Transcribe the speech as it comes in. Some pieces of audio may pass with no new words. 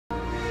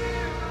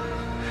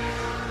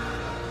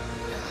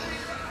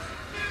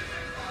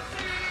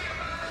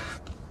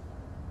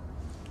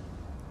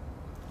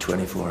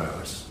24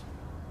 hours.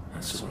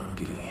 That's all I'm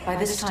giving you. By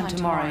this time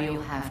tomorrow,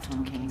 you'll have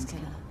Tom King's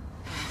killer.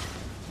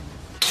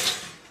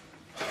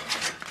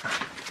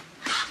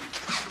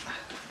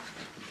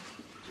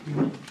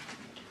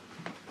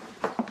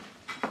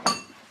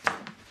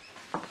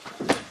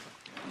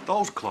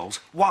 Those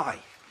clothes? Why?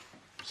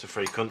 It's a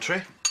free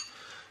country.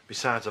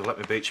 Besides, I've let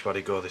my beach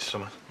body go this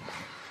summer.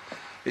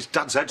 It's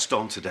Dad's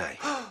headstone today.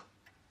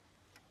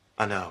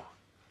 I know.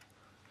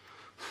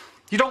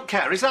 You don't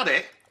care, is that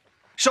it?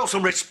 Show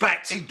some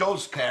respect. He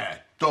does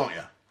care, don't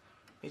you?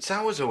 It's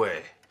hours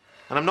away,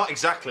 and I'm not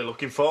exactly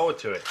looking forward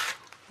to it.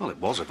 Well, it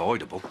was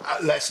avoidable.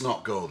 Let's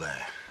not go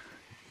there.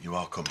 You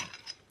are coming.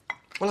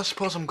 Well, I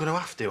suppose I'm going to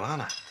have to,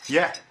 aren't I?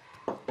 Yeah.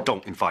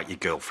 Don't invite your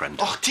girlfriend.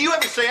 Oh, do you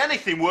ever say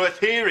anything worth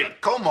hearing?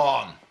 Come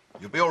on.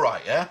 You'll be all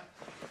right, yeah?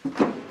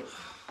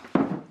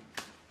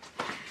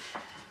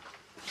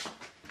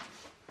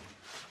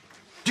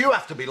 Do you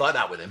have to be like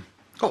that with him?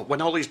 Oh,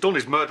 when all he's done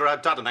is murder our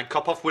dad and then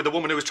cop off with the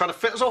woman who was trying to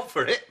fit us up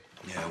for it.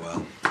 Yeah,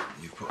 well,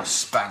 you've put a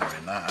spanner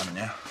in that, haven't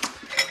you?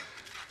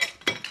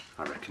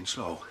 I reckon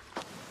so.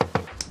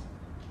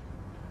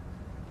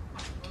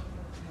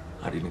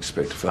 I didn't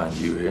expect to find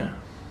you here.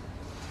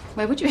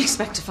 Where would you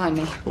expect to find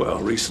me? Well,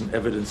 recent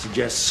evidence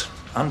suggests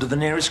under the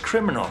nearest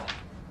criminal.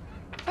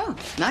 Oh,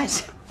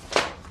 nice.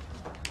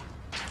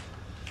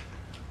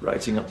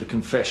 Writing up the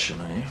confession,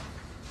 are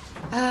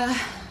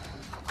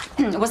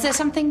you? Was there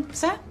something,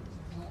 sir?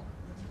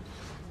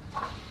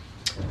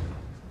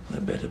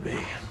 There better be.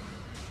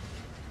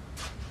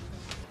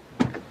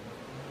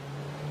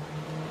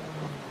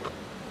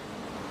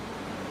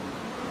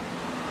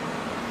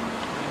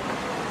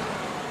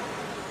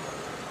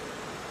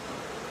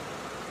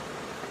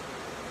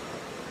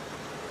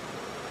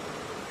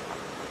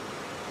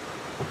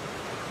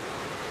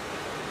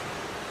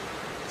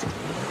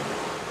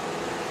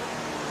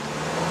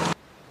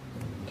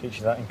 Teach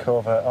you that in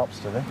covert ops,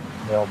 do they?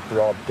 The old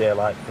broad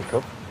daylight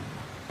pickup.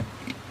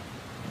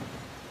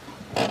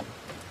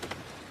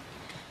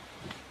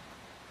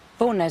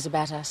 Vaughan knows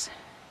about us.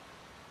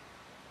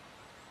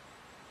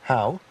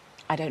 How?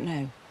 I don't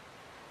know.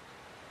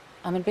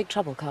 I'm in big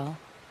trouble, Carl.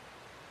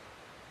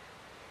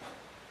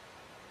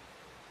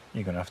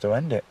 You're going to have to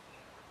end it.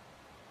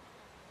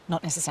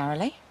 Not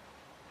necessarily.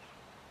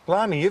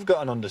 Blimey, you've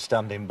got an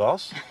understanding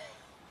boss.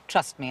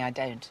 Trust me, I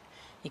don't.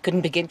 You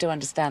couldn't begin to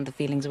understand the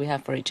feelings we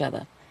have for each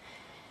other.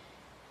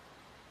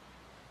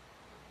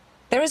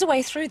 There is a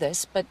way through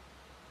this, but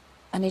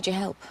I need your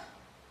help.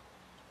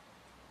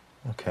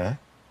 Okay.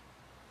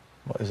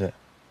 What is it?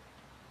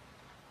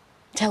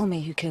 Tell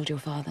me who killed your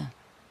father.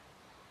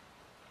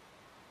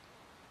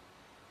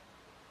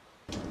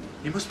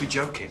 You must be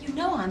joking. You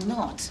know I'm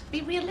not.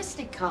 Be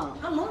realistic, Carl.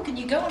 How long can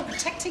you go on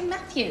protecting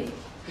Matthew?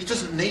 He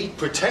doesn't need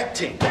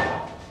protecting.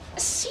 A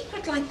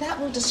secret like that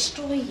will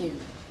destroy you.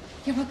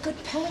 You're a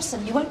good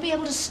person. You won't be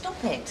able to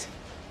stop it.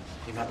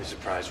 You might be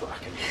surprised what I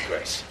can do,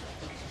 Grace.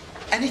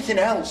 Anything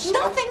else?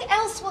 Nothing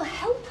else will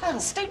help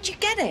us. Don't you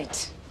get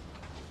it?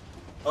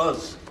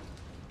 Us?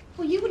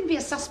 Well, you wouldn't be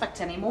a suspect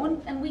anymore,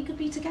 and we could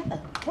be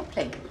together,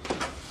 properly.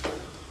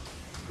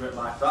 Great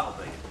life that'll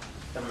be.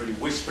 Everybody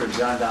whispering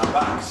behind our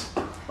backs.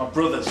 My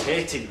brother's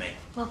hating me.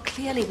 Well,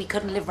 clearly we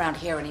couldn't live round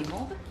here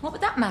anymore, but what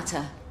would that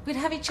matter? We'd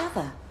have each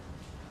other.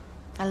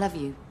 I love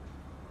you.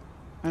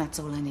 And that's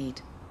all I need.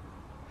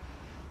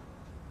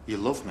 You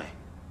love me.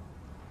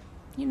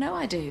 You know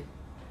I do.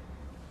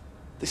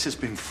 This has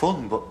been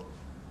fun, but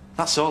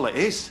that's all it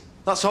is.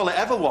 That's all it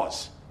ever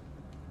was.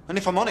 And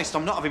if I'm honest,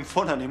 I'm not having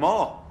fun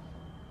anymore.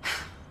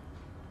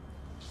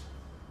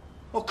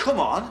 Oh, come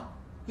on.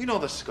 You know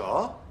the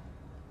score.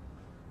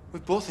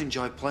 We've both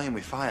enjoyed playing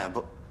with fire,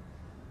 but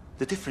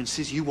the difference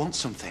is you want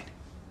something.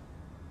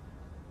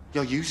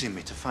 You're using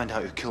me to find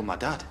out who killed my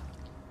dad.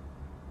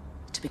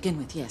 To begin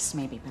with, yes,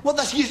 maybe, but...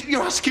 Well,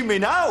 you're asking me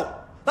now.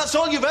 That's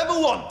all you've ever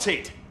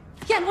wanted.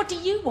 Yeah, and what do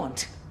you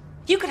want?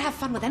 You could have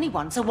fun with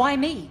anyone, so why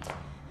me?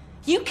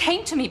 You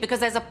came to me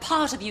because there's a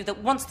part of you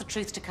that wants the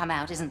truth to come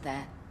out, isn't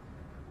there?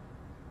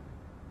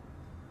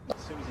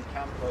 As soon as you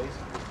can, please.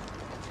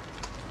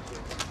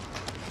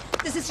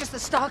 This is just the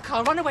start,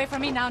 Carl. Run away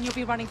from me now and you'll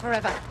be running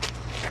forever.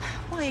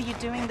 Why are you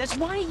doing this?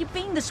 Why are you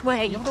being this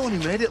way? You're the one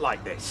who made it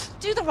like this.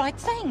 Do the right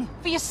thing.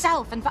 For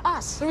yourself and for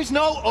us. There is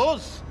no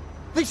us.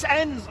 This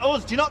ends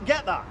us. Do you not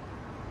get that?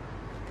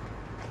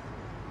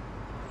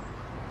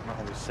 I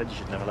always said you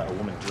should never let a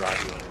woman drive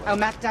you anywhere. Oh,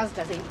 Matt does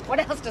he? What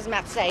else does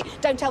Matt say?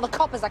 Don't tell the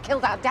coppers I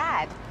killed our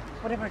dad.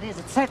 Whatever it is,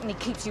 it certainly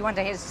keeps you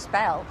under his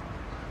spell.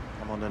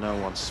 I'm under no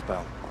one's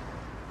spell.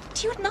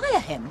 Do you admire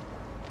him?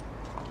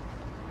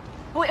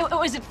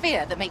 Or is it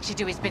fear that makes you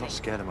do his I'm bidding? not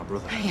scared of my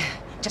brother. Yeah,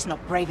 just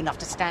not brave enough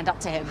to stand up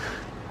to him.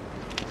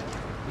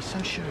 You're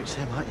so sure it's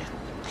him, aren't you?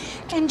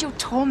 End your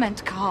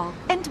torment, Carl.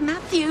 End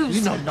Matthew's.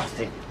 You know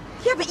nothing.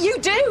 Yeah, but you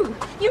do.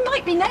 You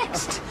might be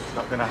next.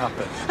 Not gonna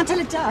happen. Until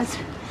it does.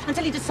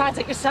 Until he decides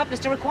that you're surplus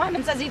to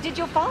requirements as he did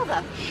your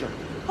father. Shut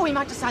up. Or he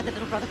might decide that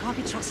little brother can't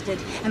be trusted.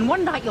 And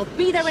one night you'll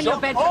be there in your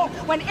Shut bedroom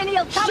up! when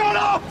Innie'll come... Shut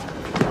up!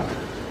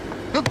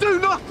 He'll do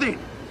nothing!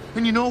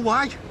 And you know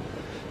why?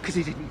 Because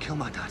he didn't kill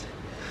my dad.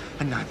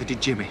 And neither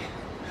did Jimmy.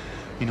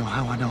 You know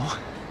how I know?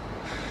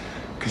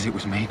 Because it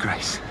was me,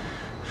 Grace.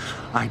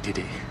 I did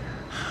it.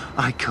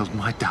 I killed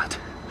my dad.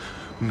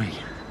 Me.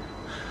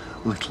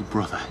 Little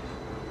brother.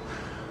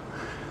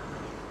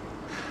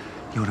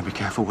 You want to be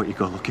careful what you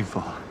go looking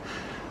for.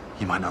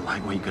 You might not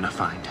like what you're going to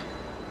find.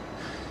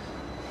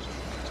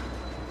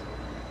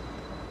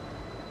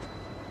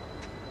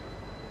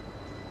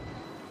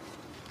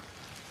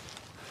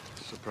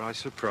 Surprise,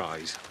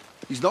 surprise.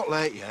 He's not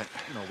late yet.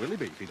 No, will he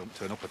be if he don't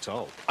turn up at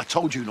all? I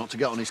told you not to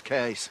get on his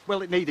case.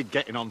 Well, it needed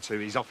getting onto.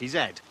 He's off his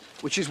head.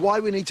 Which is why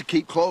we need to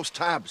keep close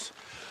tabs.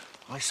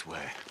 I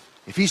swear,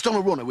 if he's done a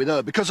runner with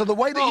her because of the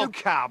way that Oh, you...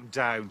 calm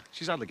down.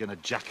 She's hardly going to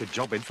jack a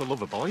job in for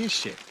love of boy, is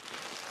she?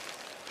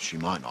 She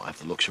might not have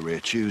the luxury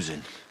of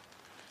choosing.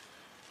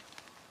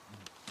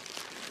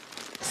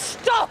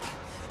 Stop!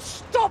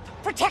 Stop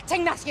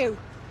protecting Matthew!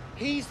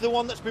 He's the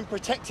one that's been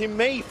protecting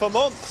me for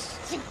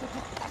months.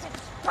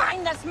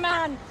 Spineless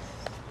man!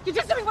 You're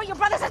just doing what your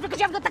brother says because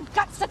you haven't got the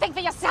guts to think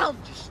for yourself!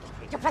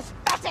 You're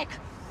pathetic!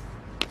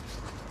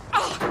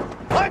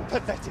 I'm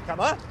pathetic,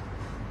 am I?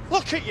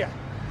 Look at you.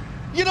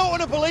 You don't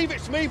want to believe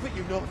it's me, but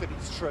you know that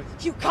it's true.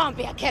 You can't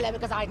be a killer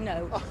because I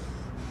know.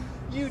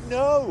 You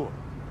know.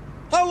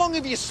 How long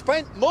have you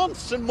spent?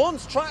 Months and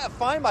months trying to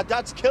find my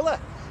dad's killer.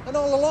 And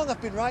all along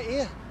I've been right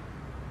here.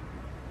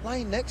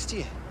 Lying next to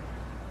you.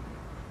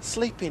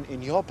 Sleeping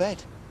in your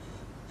bed.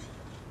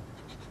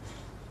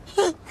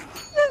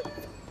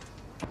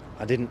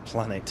 I didn't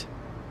plan it.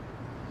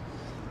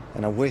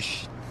 And I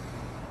wish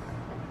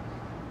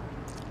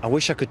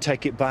I could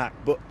take it back,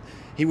 but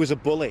he was a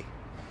bully.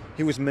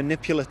 He was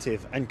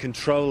manipulative and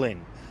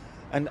controlling.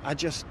 And I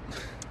just...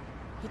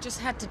 You just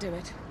had to do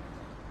it.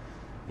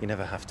 You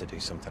never have to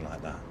do something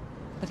like that.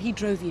 But he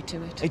drove you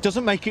to it. It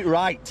doesn't make it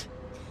right.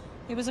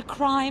 It was a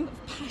crime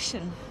of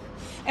passion.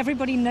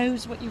 Everybody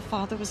knows what your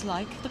father was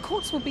like. The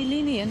courts will be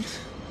lenient.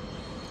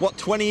 What,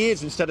 20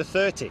 years instead of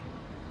 30?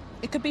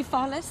 It could be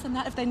far less than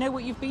that if they know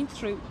what you've been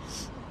through.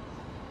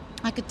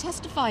 I could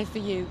testify for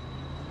you.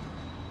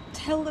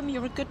 Tell them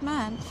you're a good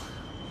man.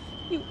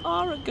 You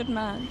are a good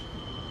man.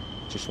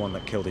 Just one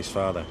that killed his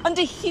father.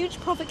 Under huge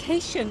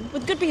provocation,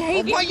 with good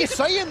behaviour. Why are you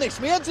saying this?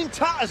 My head's in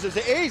tatters as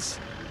it is.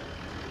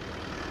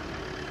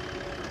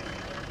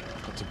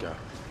 I've got to go.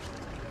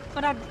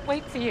 But I'd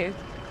wait for you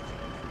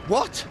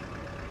What?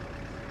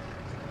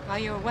 while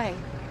you're away.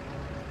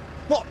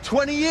 What,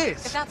 20 If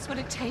years? that's what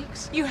it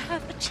takes, you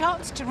have a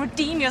chance to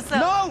redeem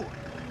yourself. No!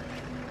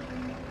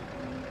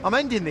 I'm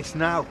ending this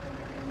now.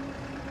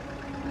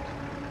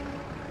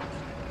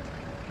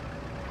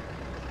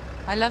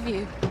 I love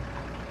you.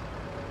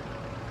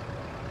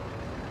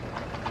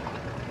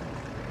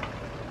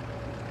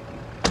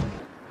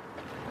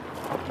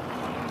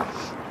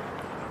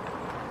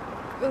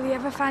 Will you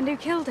ever find who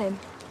killed him?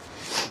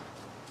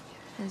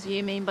 As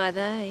you mean by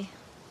they?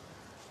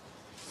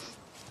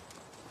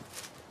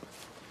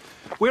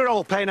 We're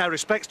all paying our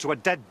respects to a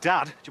dead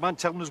dad. Do you mind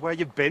telling us where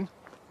you've been?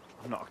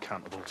 I'm not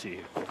accountable to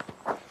you.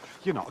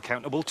 You're not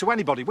accountable to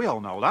anybody. We all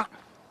know that.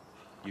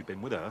 You've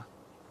been with her.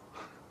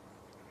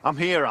 I'm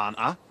here, aren't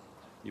I?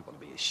 You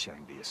want to be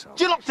ashamed of yourself.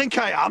 Do you not think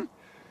I am?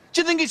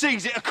 Do you think it's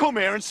easy to come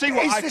here and see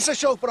what Is this a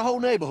show for the whole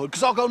neighbourhood?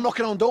 Because I'll go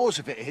knocking on doors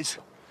if it is.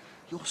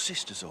 Your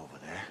sister's over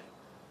there.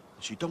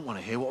 And she don't want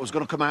to hear what was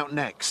going to come out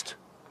next.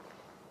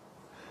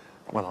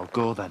 Well, I'll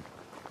go then.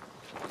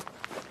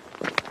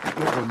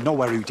 You'll go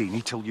nowhere,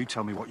 Houdini, till you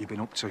tell me what you've been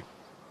up to.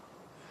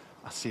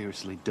 I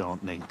seriously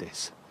don't need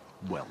this.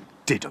 Well,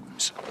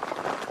 diddums.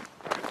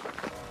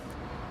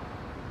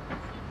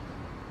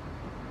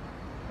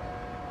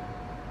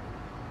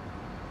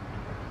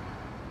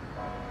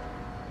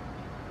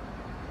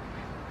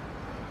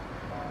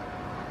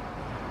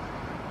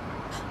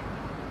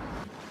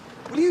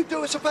 Will you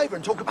do us a favour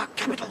and talk about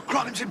capital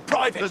crimes in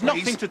private, There's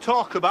please? nothing to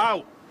talk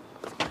about.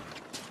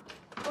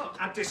 Well,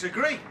 I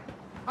disagree.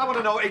 I want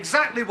to know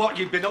exactly what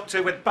you've been up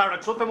to with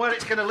Barraclough and where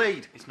it's going to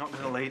lead. It's not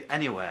going to lead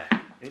anywhere.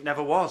 It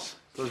never was.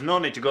 There's no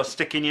need to go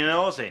sticking your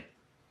nose in.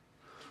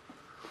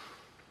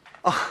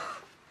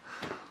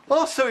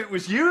 Oh, so it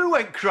was you who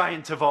went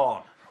crying to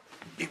Vaughan?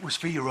 It was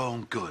for your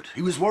own good.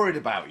 He was worried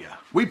about you.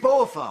 We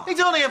both are. He's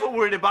only ever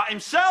worried about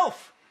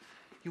himself.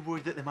 You're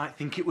worried that they might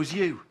think it was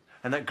you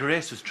and that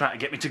Grace was trying to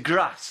get me to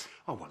grass.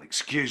 Oh, well,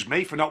 excuse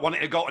me for not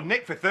wanting to go to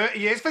Nick for 30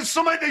 years for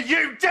something that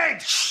you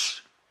did!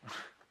 Shh!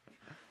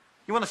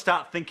 You want to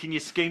start thinking your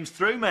schemes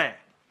through, mate?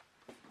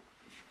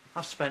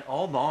 I've spent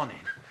all morning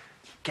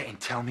getting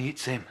tell me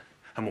it's him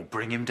and we'll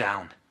bring him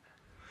down.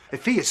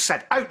 If he has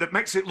said out that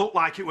makes it look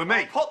like it were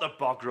me. Put the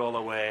bog roll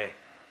away.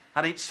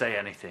 I didn't say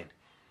anything.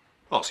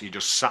 Oh, so you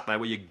just sat there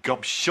with your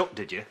gob shut,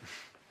 did you?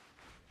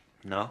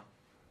 No.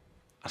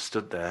 I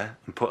stood there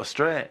and put her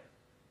straight.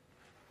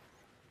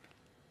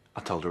 I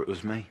told her it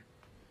was me.